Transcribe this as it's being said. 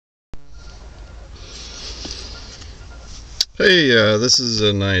Hey, this is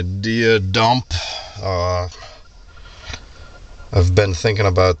an idea dump. I've been thinking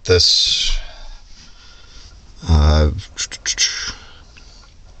about this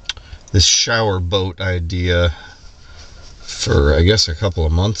this shower boat idea for, I guess, a couple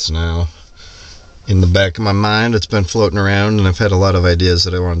of months now. In the back of my mind, it's been floating around, and I've had a lot of ideas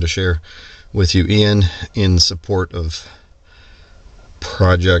that I wanted to share with you, Ian, in support of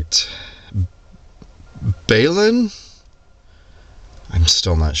projectbelen. I'm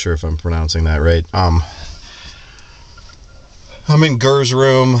still not sure if I'm pronouncing that right. I'm in Gur's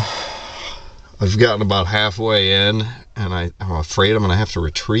room. I've gotten about halfway in, and I'm afraid I'm going to have to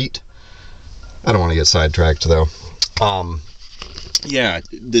retreat. I don't want to get sidetracked, though. Yeah,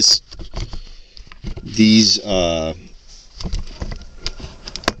 these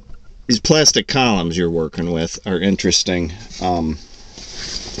plastic columns you're working with are interesting.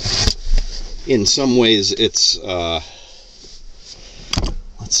 In some ways, it's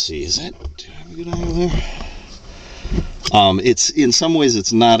let's see, do I have a good eye over there? It's in some ways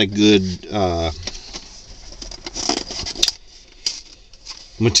it's not a good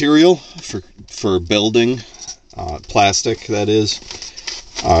material for building, plastic, that is.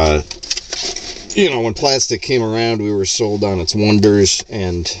 When plastic came around, we were sold on its wonders,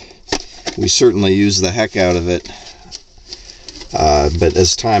 and we certainly used the heck out of it. But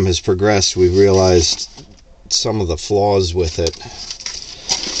as time has progressed, we've realized some of the flaws with it.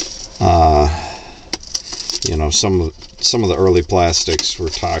 Some of the early plastics were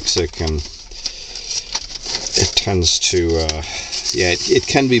toxic, and it tends to, it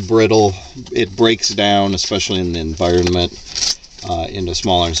can be brittle. It breaks down, especially in the environment, into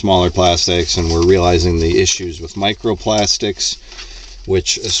smaller and smaller plastics, and we're realizing the issues with microplastics,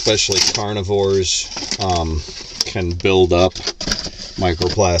 which, especially carnivores, can build up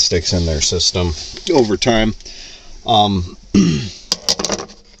microplastics in their system over time.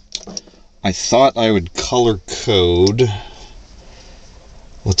 I thought I would color code.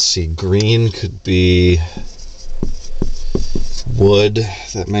 Let's see, green could be wood.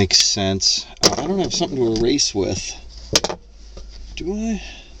 That makes sense. I don't have something to erase with. Do I?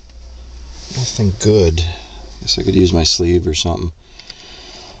 Nothing good. Guess I could use my sleeve or something.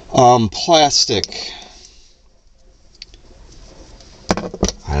 Plastic.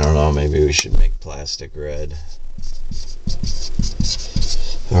 I don't know, maybe we should make plastic red.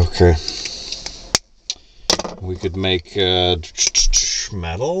 Okay. We could make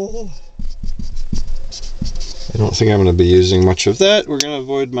metal. I don't think I'm going to be using much of that. We're going to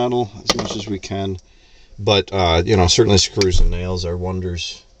avoid metal as much as we can. But, certainly screws and nails are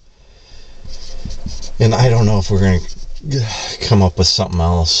wonders. And I don't know if we're going to come up with something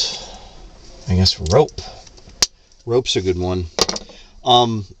else. I guess rope. Rope's a good one.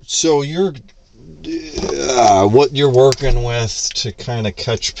 So you're... what you're working with to kind of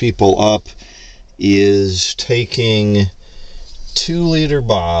catch people up is taking 2-liter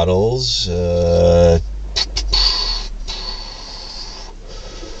bottles, and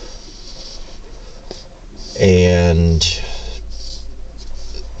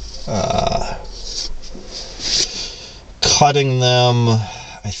cutting them.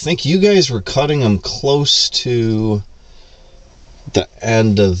 I think you guys were cutting them close to the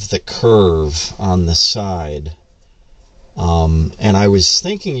end of the curve on the side, and I was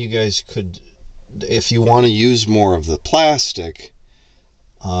thinking you guys could, if you want to use more of the plastic,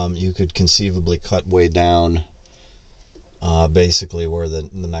 you could conceivably cut way down, basically where the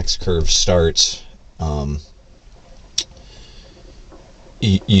next curve starts.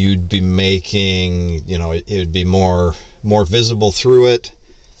 You'd be making, it would be more visible through it.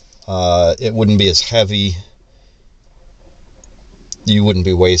 It wouldn't be as heavy. You wouldn't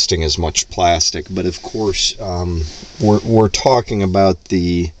be wasting as much plastic. But of course, we're talking about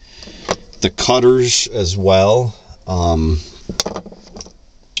the cutters as well. And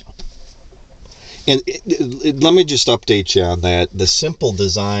let me just update you on that. The simple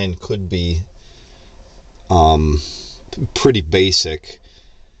design could be pretty basic.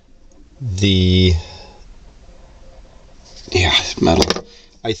 Metal.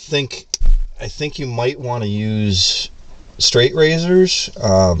 I think you might want to use straight razors,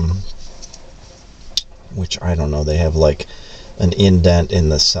 which I don't know, they have like an indent in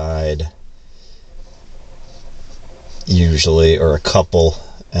the side usually, or a couple,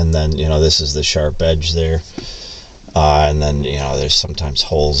 and then this is the sharp edge there, and then there's sometimes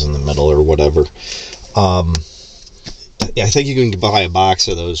holes in the middle or whatever. I think you can buy a box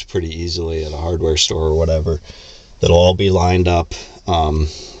of those pretty easily at a hardware store or whatever. That'll all be lined up.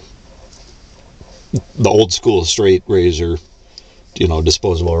 The old school straight razor,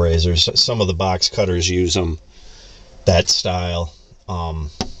 disposable razors. Some of the box cutters use them. that style.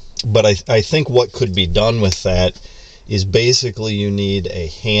 But I think what could be done with that is basically you need a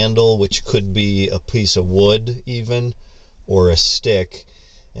handle, which could be a piece of wood even, or a stick,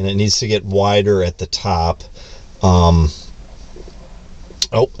 and it needs to get wider at the top. Oh,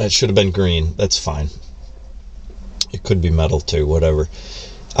 that should have been green. That's fine. It could be metal too, whatever.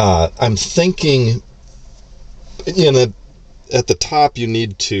 I'm thinking, you know, at the top you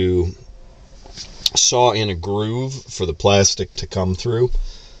need to saw in a groove for the plastic to come through.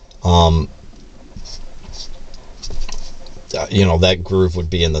 You know, that groove would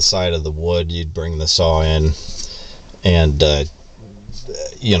be in the side of the wood. You'd bring the saw in, and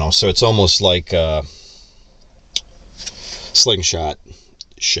you know, so it's almost like a slingshot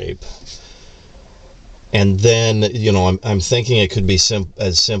shape. And then, you know, I'm thinking it could be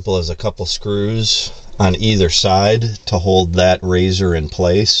as simple as a couple screws on either side to hold that razor in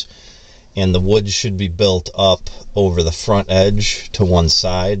place, and the wood should be built up over the front edge to one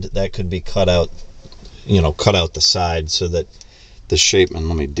side. That could be cut out, you know, cut out the side so that the shape, and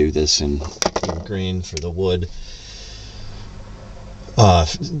let me do this in green for the wood.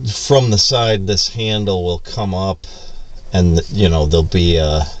 From the side, this handle will come up, and you know, there'll be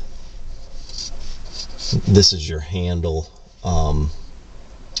this is your handle, and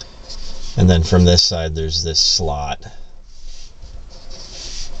then from this side there's this slot.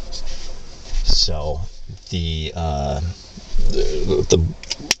 So the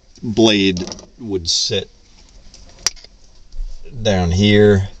blade would sit down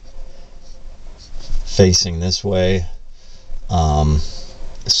here facing this way,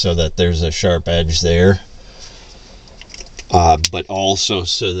 so that there's a sharp edge there, but also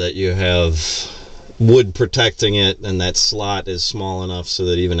so that you have wood protecting it, and that slot is small enough so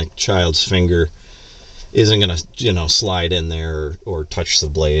that even a child's finger isn't going to, you know, slide in there or touch the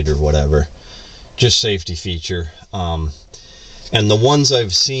blade or whatever. Just safety feature. And the ones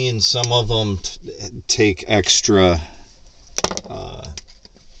I've seen, some of them take extra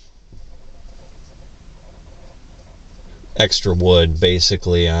extra wood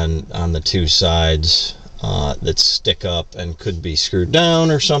basically on the two sides that stick up and could be screwed down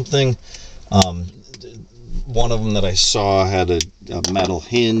or something. One of them that I saw had a metal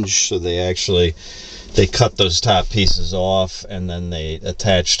hinge, so they cut those top pieces off and then they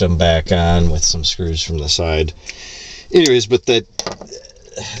attached them back on with some screws from the side. Anyways, but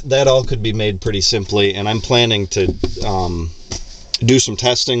that all could be made pretty simply, and I'm planning to do some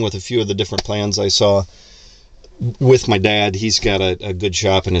testing with a few of the different plans I saw with my dad. He's got a good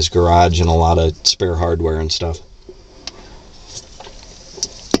shop in his garage and a lot of spare hardware and stuff.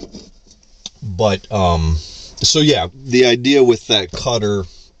 But so yeah, the idea with that cutter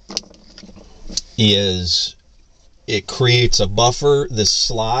is it creates a buffer. This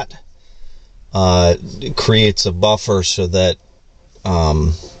slot it creates a buffer so that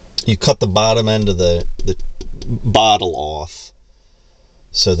you cut the bottom end of the bottle off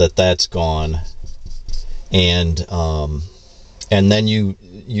so that that's gone, and then you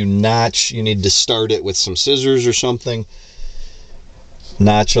notch. You need to start it with some scissors or something.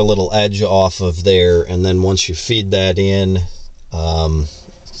 Notch a little edge off of there, and then once you feed that in,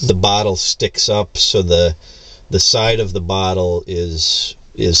 the bottle sticks up, so the side of the bottle is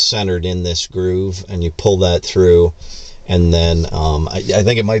centered in this groove, and you pull that through. And then I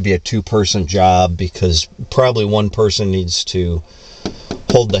think it might be a two-person job, because probably one person needs to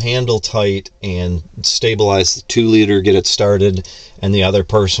hold the handle tight and stabilize the 2-liter, get it started, and the other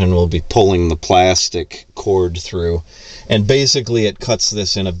person will be pulling the plastic cord through. And basically it cuts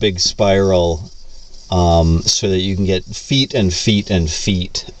this in a big spiral, so that you can get feet and feet and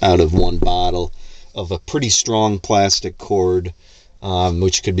feet out of one bottle of a pretty strong plastic cord,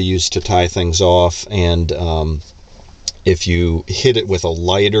 which could be used to tie things off. And if you hit it with a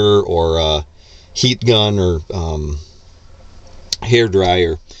lighter or a heat gun or hair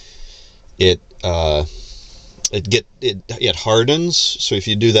dryer, it hardens. So if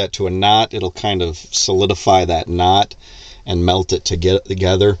you do that to a knot, it'll kind of solidify that knot and melt it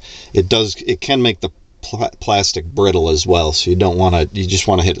together. It can make the plastic brittle as well, so you just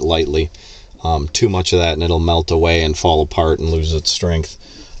want to hit it lightly. Too much of that and it'll melt away and fall apart and lose its strength.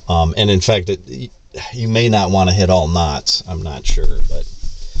 And in fact, you may not want to hit all knots. I'm not sure, but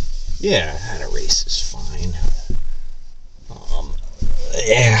yeah, that erase is fine.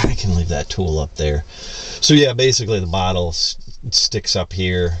 Yeah, I can leave that tool up there. So yeah, basically the bottle sticks up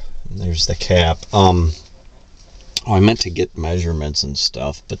here. There's the cap. I meant to get measurements and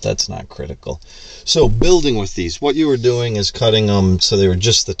stuff, but that's not critical. So building with these, what you were doing is cutting them so they were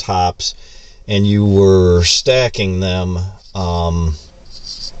just the tops, and you were stacking them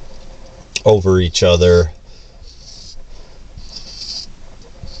over each other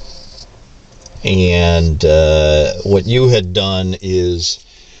And what you had done is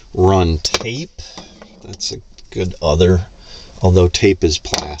run tape. That's a good although tape is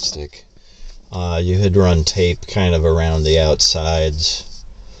plastic. You had run tape kind of around the outsides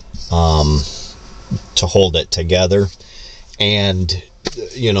to hold it together. And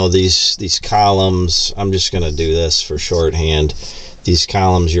you know, these columns, I'm just going to do this for shorthand. These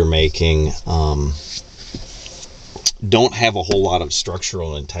columns you're making don't have a whole lot of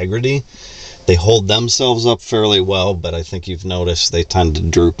structural integrity. They hold themselves up fairly well, but I think you've noticed they tend to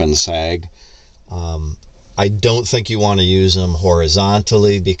droop and sag. I don't think you want to use them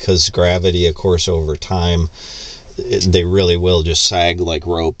horizontally, because gravity, of course, over time, they really will just sag like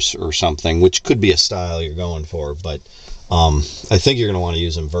ropes or something, which could be a style you're going for, but I think you're going to want to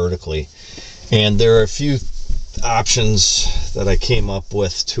use them vertically. And there are a few options that I came up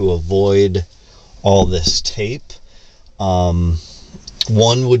with to avoid all this tape. One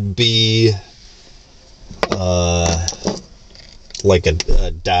would be like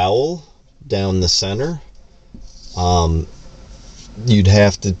a dowel down the center. You'd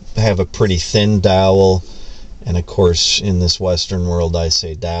have to have a pretty thin dowel, and of course in this Western world I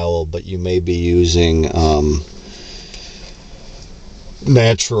say dowel, but you may be using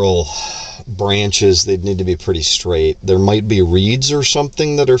natural branches. They'd need to be pretty straight. There might be reeds or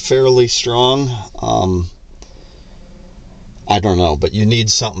something that are fairly strong. I don't know, but you need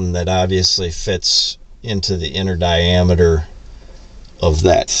something that obviously fits into the inner diameter of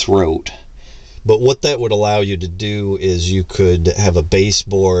that throat. But what that would allow you to do is you could have a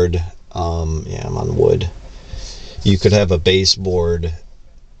baseboard. Yeah, I'm on wood. You could have a baseboard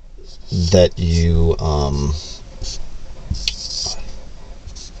that you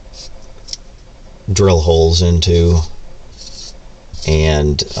drill holes into,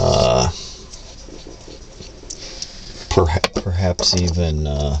 and perhaps even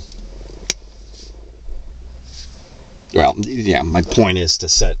well, yeah, my point is to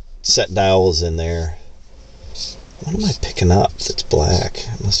set dowels in there. What am I picking up that's black?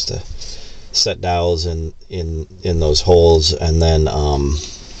 I must have set dowels in those holes, and then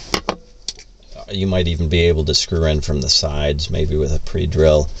you might even be able to screw in from the sides, maybe with a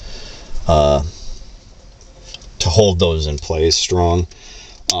pre-drill, to hold those in place strong.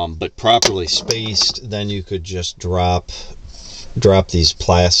 But properly spaced, then you could just drop these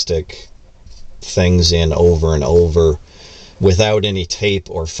plastic things in over and over without any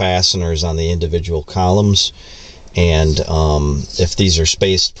tape or fasteners on the individual columns. And if these are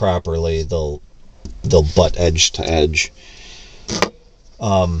spaced properly, they'll butt edge to edge.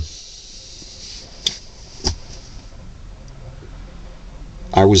 I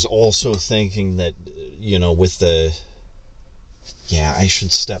was also thinking that, you know, with the, yeah, I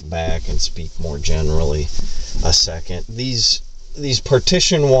should step back and speak more generally a second. These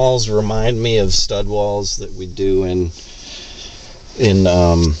partition walls remind me of stud walls that we do in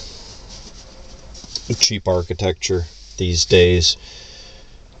cheap architecture these days,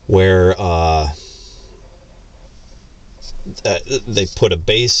 where they put a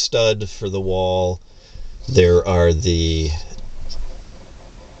base stud for the wall. There are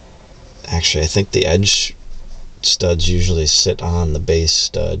actually, I think the edge studs usually sit on the base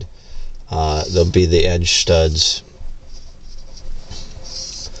stud. There'll be the edge studs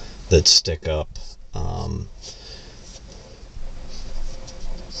that stick up.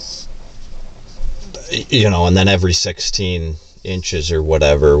 You know, and then every 16 inches or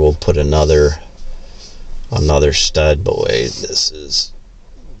whatever, we'll put another stud. But wait, this is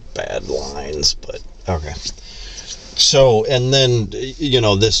bad lines, but okay. So, and then, you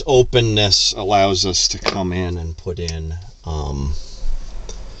know, this openness allows us to come in and put in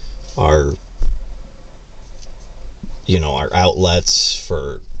our outlets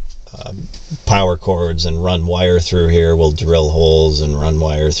for power cords, and run wire through here. We'll drill holes and run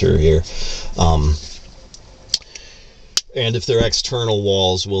wire through here. And if they're external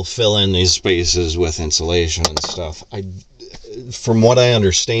walls, we'll fill in these spaces with insulation and stuff. From what I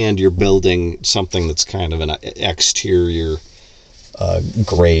understand, you're building something that's kind of an exterior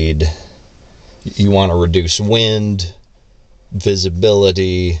grade. You want to reduce wind,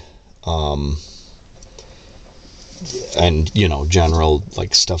 visibility, and, you know, general,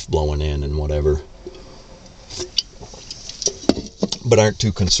 like, stuff blowing in and whatever. But aren't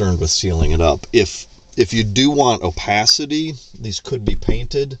too concerned with sealing it up. If you do want opacity, these could be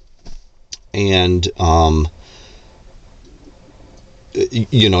painted, and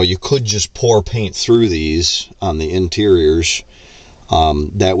you know, you could just pour paint through these on the interiors.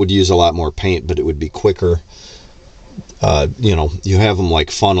 That would use a lot more paint, but it would be quicker. You know, you have them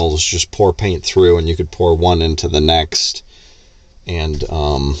like funnels, just pour paint through, and you could pour one into the next, and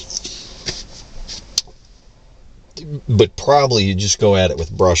but probably you just go at it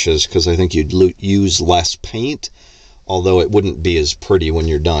with brushes, because I think you'd use less paint, although it wouldn't be as pretty when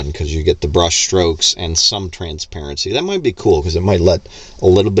you're done, because you get the brush strokes and some transparency. That might be cool, because it might let a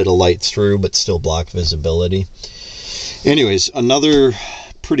little bit of light through but still block visibility. Anyways, another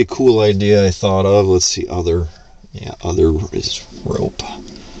pretty cool idea I thought of, let's see, other is rope.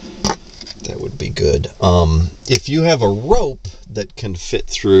 That would be good. If you have a rope that can fit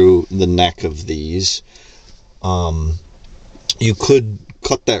through the neck of these, you could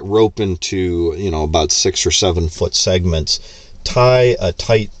cut that rope into, about 6 or 7 foot segments, tie a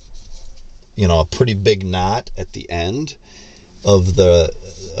tight, a pretty big knot at the end of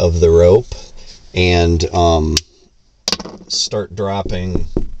the rope, and start dropping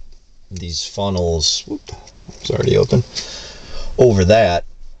these funnels. Whoop, it's already open. Over that.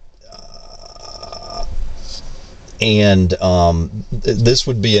 This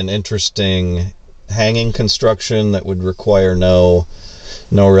would be an interesting hanging construction that would require no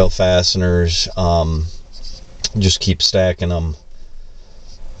real fasteners. Just keep stacking them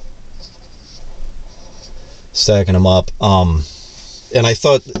up. And I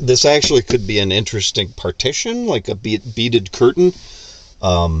thought this actually could be an interesting partition, like a beaded curtain.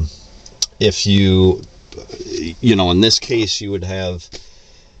 If you in this case, you would have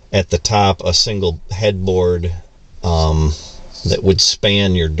at the top a single headboard that would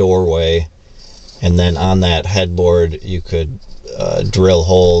span your doorway, and then on that headboard you could drill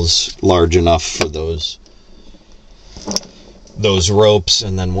holes large enough for those ropes,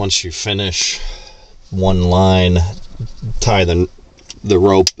 and then once you finish one line, tie the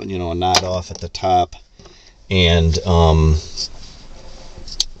rope, a knot off at the top, and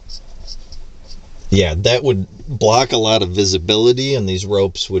yeah, that would block a lot of visibility, and these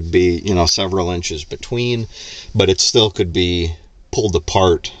ropes would be, several inches between, but it still could be pulled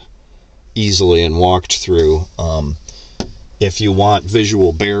apart easily and walked through. If you want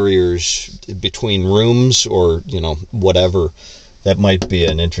visual barriers between rooms, or, whatever, that might be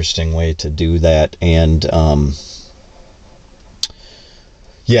an interesting way to do that. And,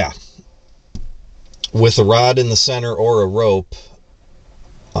 yeah, with a rod in the center or a rope,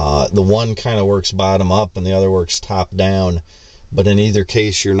 the one kind of works bottom up and the other works top down, but in either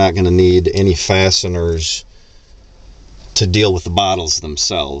case you're not going to need any fasteners to deal with the bottles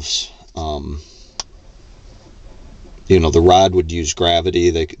themselves. The rod would use gravity.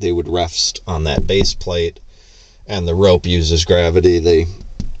 They would rest on that base plate, and the rope uses gravity. They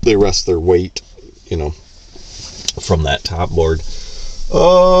rest their weight, from that top board.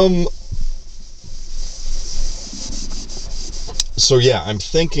 So yeah, I'm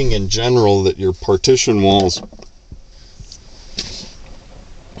thinking in general that your partition walls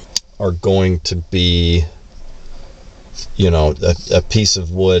are going to be, a piece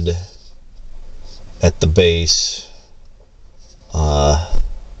of wood at the base,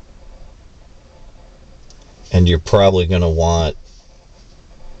 and you're probably going to want,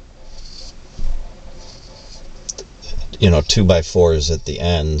 2x4s at the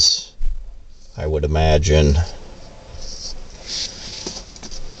ends, I would imagine.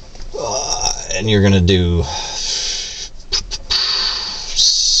 And you're going to do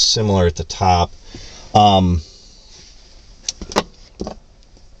similar at the top.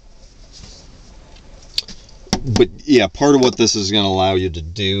 But yeah, part of what this is going to allow you to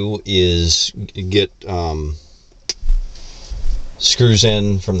do is get screws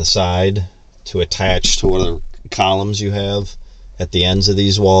in from the side to attach to whatever columns you have at the ends of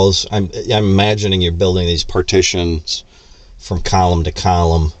these walls. I'm imagining you're building these partitions from column to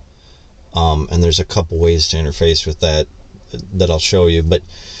column. And there's a couple ways to interface with that I'll show you, but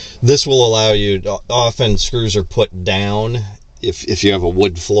this will allow you often screws are put down if you have a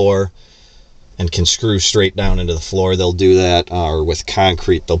wood floor and can screw straight down into the floor. They'll do that, or with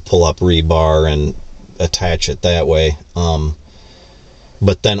concrete they'll pull up rebar and attach it that way.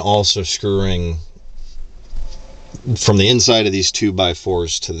 But then also screwing from the inside of these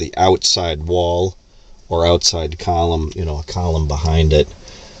 2x4s to the outside wall or outside column, a column behind it.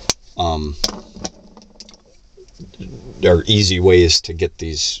 There are easy ways to get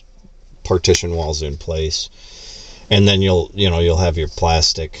these partition walls in place, and then you'll have your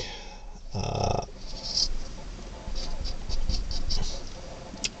plastic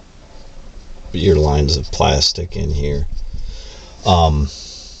your lines of plastic in here. And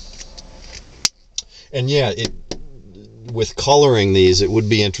yeah, with coloring these, it would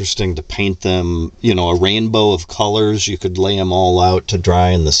be interesting to paint them, a rainbow of colors. You could lay them all out to dry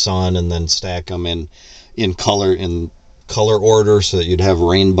in the sun and then stack them in color order, so that you'd have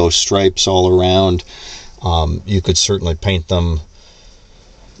rainbow stripes all around. You could certainly paint them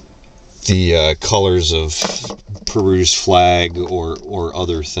the colors of Peru's flag or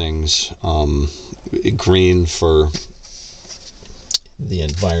other things. Green for the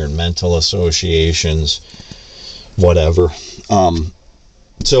environmental associations, whatever.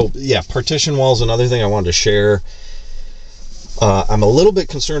 So yeah, partition walls, another thing I wanted to share. I'm a little bit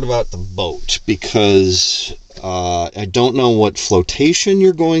concerned about the boat because I don't know what flotation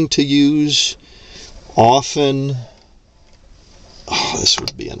you're going to use. Often, this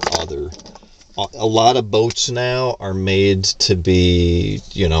would be another. A lot of boats now are made to be,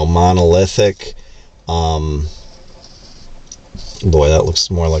 you know, monolithic. Boy, that looks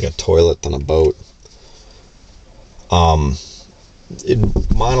more like a toilet than a boat. Monolithic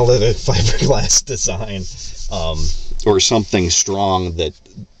fiberglass design, or something strong that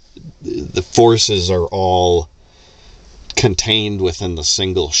the forces are all contained within the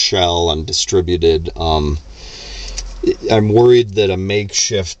single shell and distributed. I'm worried that a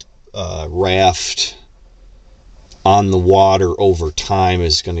makeshift raft on the water over time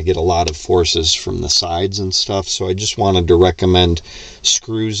is going to get a lot of forces from the sides and stuff, so I just wanted to recommend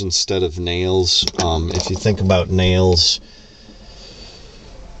screws instead of nails. If you think about nails,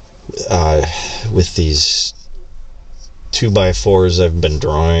 with these 2x4s I've been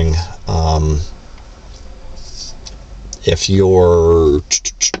drawing, if you're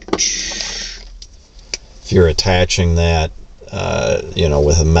attaching that, you know,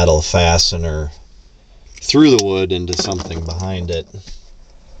 with a metal fastener through the wood into something behind it,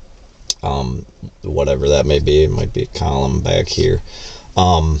 whatever that may be, it might be a column back here.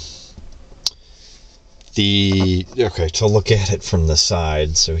 Okay, to look at it from the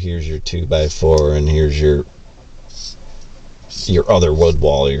side, so here's your 2x4 and here's your other wood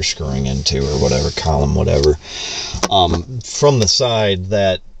wall you're screwing into, or whatever, column, whatever. From the side,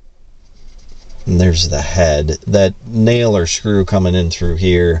 and there's the head, that nail or screw coming in through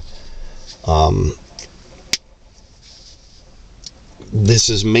here, this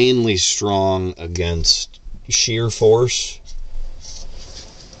is mainly strong against shear force.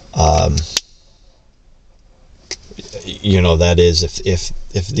 You know, that is, if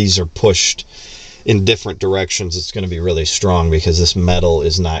these are pushed in different directions, it's going to be really strong, because this metal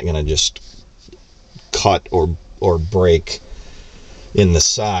is not going to just cut or break in the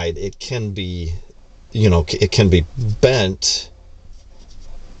side. It can be, you know, it can be bent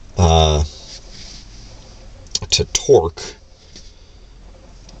to torque.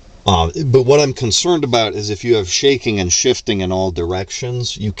 But what I'm concerned about is if you have shaking and shifting in all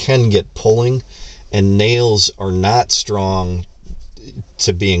directions, you can get pulling, and nails are not strong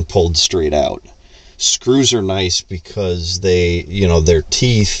to being pulled straight out. Screws are nice because they, you know, they're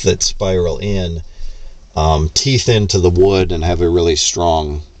teeth that spiral in, teeth into the wood, and have a really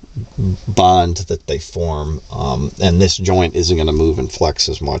strong bond that they form, and this joint isn't going to move and flex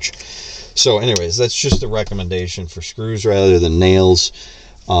as much. So anyways, that's just a recommendation for screws rather than nails.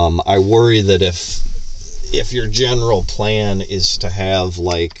 I worry that if your general plan is to have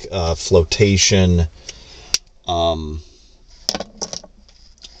like flotation, and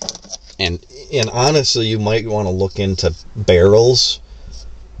honestly, you might want to look into barrels.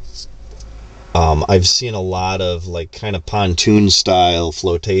 I've seen a lot of like kind of pontoon style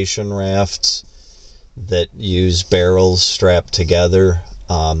flotation rafts that use barrels strapped together,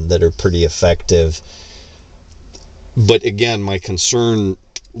 that are pretty effective. But again, my concern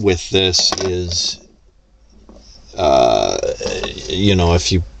with this is, you know,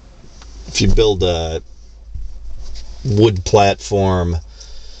 if you build a wood platform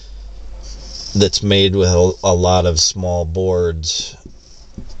that's made with a lot of small boards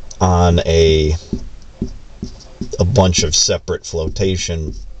on a bunch of separate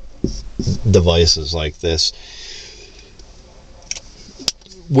flotation devices like this,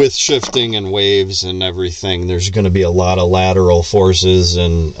 with shifting and waves and everything, there's going to be a lot of lateral forces,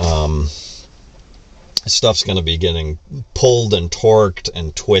 and stuff's going to be getting pulled and torqued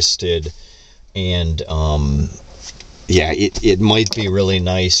and twisted, and yeah, it might be really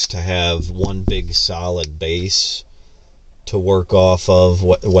nice to have one big solid base to work off of,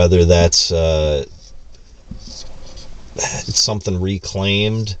 whether that's something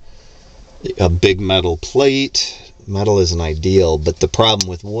reclaimed, a big metal plate. Metal isn't ideal, but the problem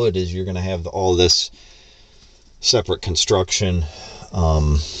with wood is you're going to have all this separate construction.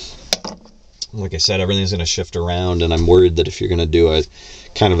 Like I said, everything's going to shift around, and I'm worried that if you're going to do a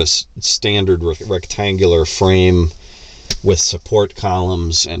kind of a standard rectangular frame with support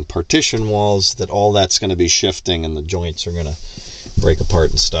columns and partition walls, that all that's going to be shifting and the joints are going to break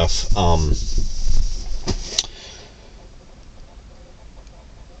apart and stuff.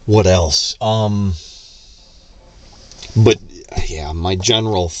 What else? But yeah, my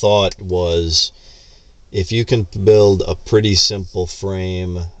general thought was, if you can build a pretty simple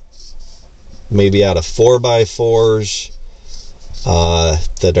frame, maybe out of 4x4s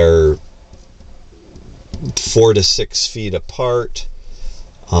that are 4 to 6 feet apart,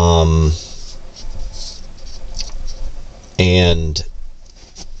 and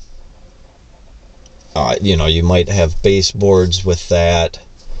you know, you might have baseboards with that.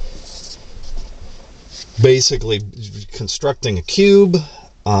 Basically constructing a cube,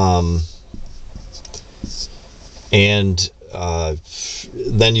 and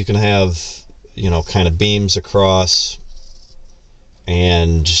then you can have, you know, kind of beams across,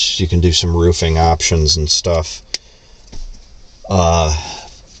 and you can do some roofing options and stuff. But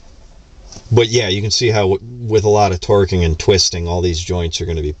yeah, you can see how with a lot of torquing and twisting, all these joints are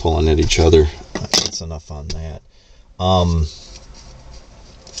going to be pulling at each other. That's enough on that.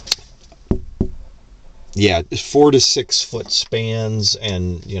 Yeah, 4 to 6 foot spans,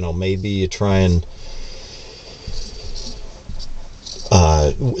 and you know, maybe you try and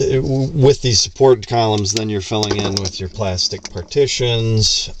with these support columns, then you're filling in with your plastic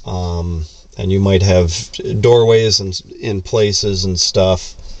partitions, and you might have doorways in places and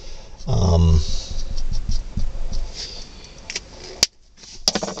stuff.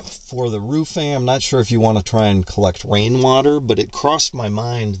 For the roofing, I'm not sure if you want to try and collect rainwater, but it crossed my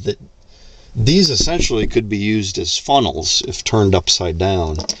mind that these essentially could be used as funnels if turned upside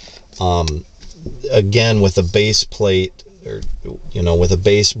down. Again, with a base plate, or you know, with a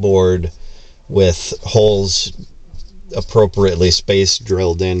baseboard with holes appropriately spaced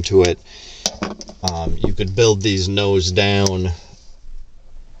drilled into it, you could build these nose down,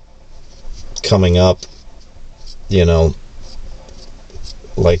 coming up, you know,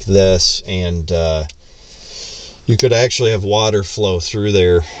 like this, and you could actually have water flow through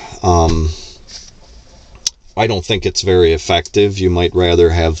there. I don't think it's very effective. You might rather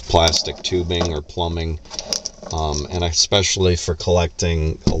have plastic tubing or plumbing, and especially for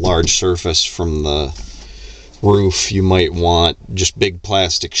collecting a large surface from the roof, you might want just big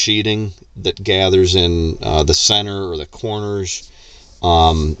plastic sheeting that gathers in the center or the corners,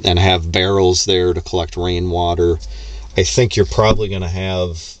 and have barrels there to collect rainwater. I think you're probably going to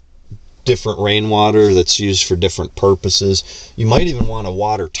have different rainwater that's used for different purposes. You might even want a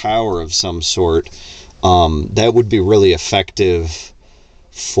water tower of some sort. That would be really effective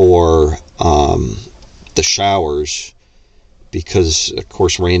for the showers, because of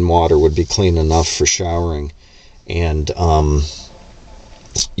course rainwater would be clean enough for showering. And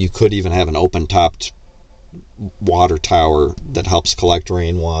you could even have an open-topped water tower that helps collect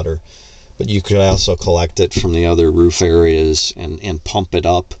rainwater, but you could also collect it from the other roof areas and pump it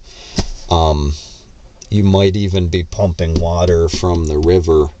up. You might even be pumping water from the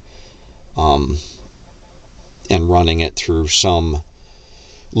river and running it through some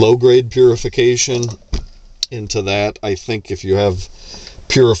low-grade purification into that. I think if you have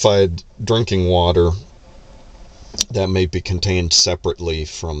purified drinking water, that may be contained separately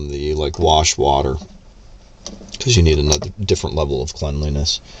from the like wash water, because you need another different level of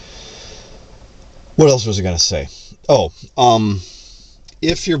cleanliness. What else was I going to say? Oh,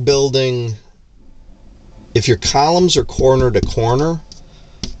 if you're building, if your columns are corner to corner,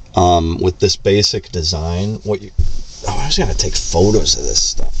 with this basic design, what you, oh, I was going to take photos of this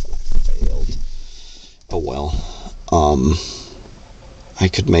stuff and I failed. Oh well. I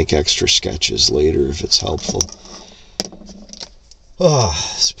could make extra sketches later if it's helpful. Oh,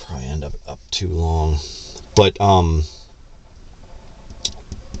 this will probably end up too long. But what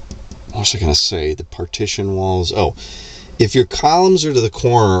was I going to say? The partition walls. Oh, if your columns are to the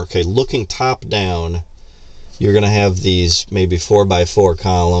corner, okay, looking top down, you're going to have these maybe 4x4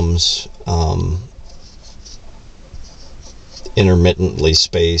 columns, intermittently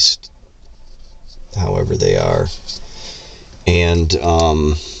spaced, however they are. And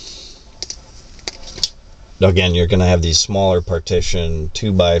again, you're going to have these smaller partition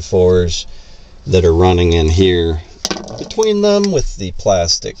 2x4s that are running in here between them with the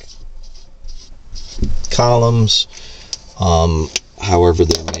plastic columns, however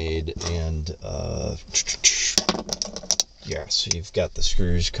they're made. And yeah, so you've got the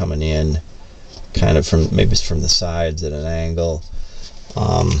screws coming in kind of from, maybe it's from the sides at an angle,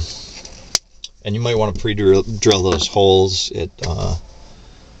 and you might want to pre-drill those holes.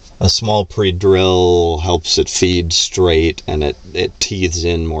 A small pre-drill helps it feed straight, and it teethes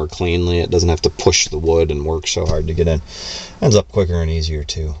in more cleanly. It doesn't have to push the wood and work so hard to get in. Ends up quicker and easier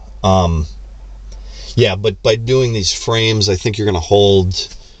too. Yeah, but by doing these frames, I think you're going to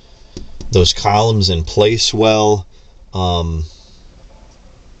hold those columns in place well. Oh,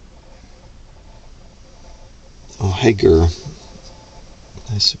 hey, girl.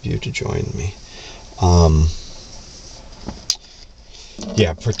 Nice of you to join me.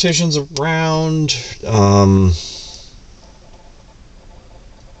 Yeah, partitions around.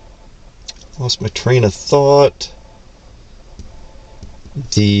 Lost my train of thought.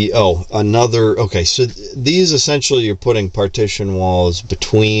 Okay, so these essentially you're putting partition walls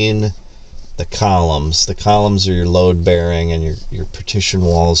between the columns. The columns are your load bearing, and your partition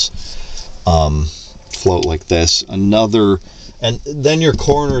walls float like this. And then your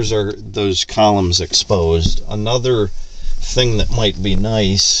corners are those columns exposed. Another thing that might be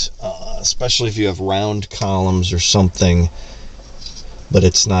nice, especially if you have round columns or something, but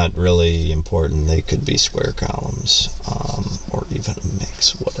it's not really important. They could be square columns, or even a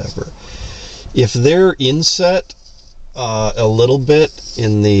mix, whatever. If they're inset a little bit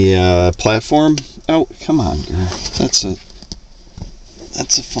in the platform, oh, come on, girl. That's a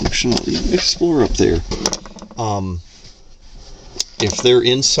functional Explorer up there. If they're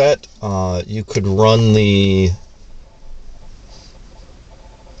inset, you could run the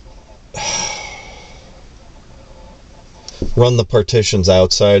partitions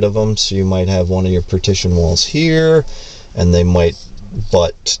outside of them. So you might have one of your partition walls here, and they might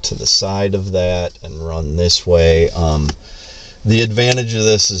butt to the side of that and run this way. The advantage of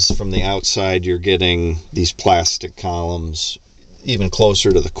this is from the outside, you're getting these plastic columns even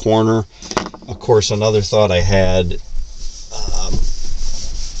closer to the corner. Of course, another thought I had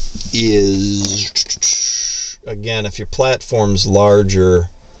is, again, if your platform's larger,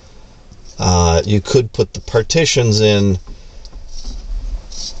 you could put the partitions in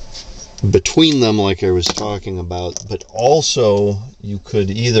between them like I was talking about, but also you could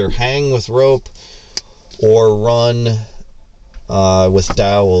either hang with rope or run with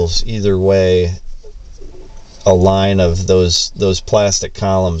dowels. Either way, a line of those plastic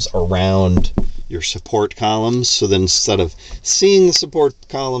columns around your support columns, so then instead of seeing the support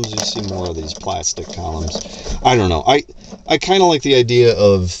columns, you see more of these plastic columns. I don't know, I kind of like the idea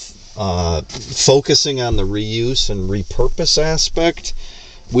of focusing on the reuse and repurpose aspect.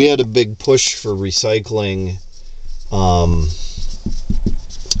 We had a big push for recycling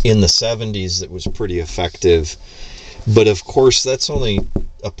in the 70s that was pretty effective, but of course that's only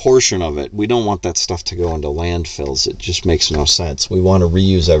a portion of it. We don't want that stuff to go into landfills. It just makes no sense. We want to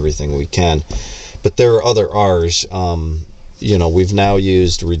reuse everything we can, but there are other R's. You know, we've now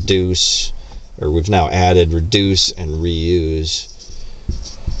used reduce, or we've now added reduce and reuse.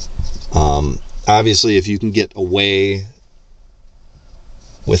 Obviously, if you can get away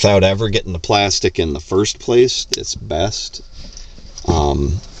without ever getting the plastic in the first place, it's best.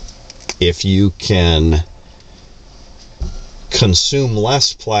 If you can consume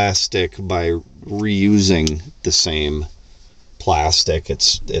less plastic by reusing the same plastic,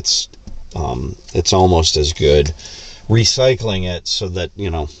 it's almost as good. Recycling it, so that, you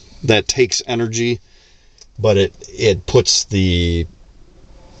know, that takes energy, but it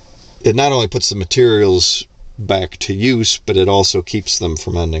not only puts the materials back to use, but it also keeps them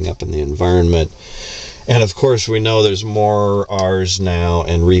from ending up in the environment. And of course, we know there's more R's now,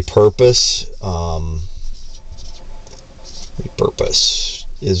 and repurpose. Repurpose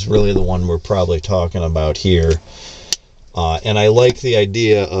is really the one we're probably talking about here. And I like the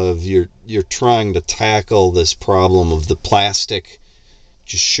idea of you're trying to tackle this problem of the plastic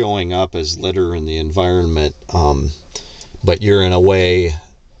just showing up as litter in the environment, but you're in a way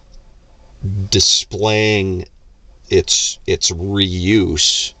displaying its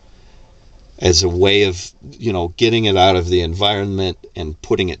reuse as a way of, you know, getting it out of the environment and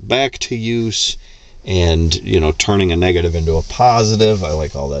putting it back to use, and, you know, turning a negative into a positive. I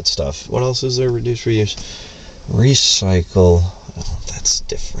like all that stuff. What else is there? Reduce, reuse, recycle. Oh, that's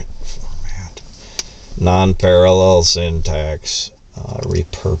different format. Non-parallel syntax.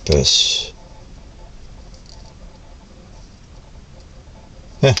 Repurpose.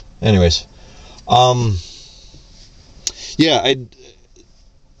 Anyways, yeah,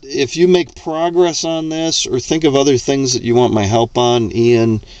 if you make progress on this, or think of other things that you want my help on,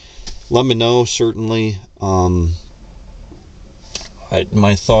 Ian, let me know, certainly. My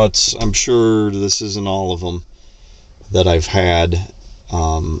thoughts, I'm sure this isn't all of them that I've had.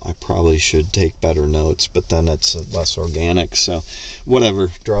 I probably should take better notes, but then it's less organic, so whatever.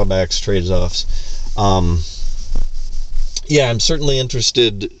 Drawbacks, trade-offs. Yeah, I'm certainly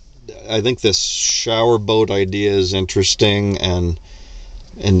interested. I think this shower boat idea is interesting, and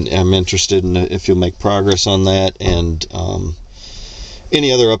I'm interested in if you'll make progress on that, and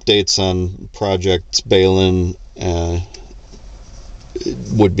any other updates on projectbelen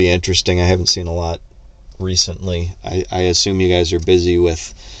would be interesting. I haven't seen a lot recently. I assume you guys are busy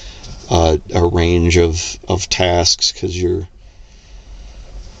with a range of tasks, because you're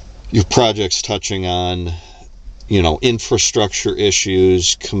your project's touching on, you know, infrastructure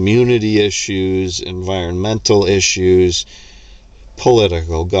issues, community issues, environmental issues,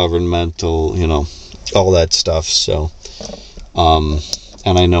 political, governmental, you know, all that stuff. So,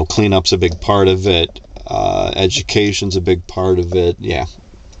 and I know cleanup's a big part of it. Education's a big part of it. Yeah.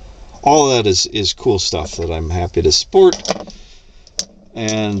 All of that is cool stuff that I'm happy to support.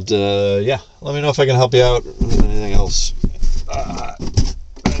 And, yeah, let me know if I can help you out with anything else. I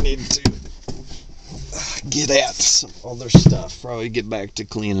need to get at some other stuff. Probably get back to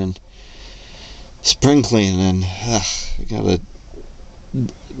cleaning. Spring cleaning. I got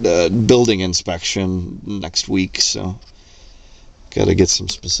a building inspection next week, so got to get some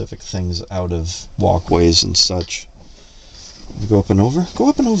specific things out of walkways and such. Go up and over? Go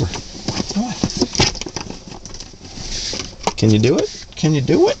up and over. Come on. Can you do it? Can you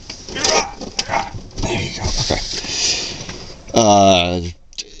do it? There you go. Okay.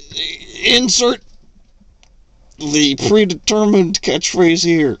 Insert the predetermined catchphrase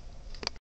here.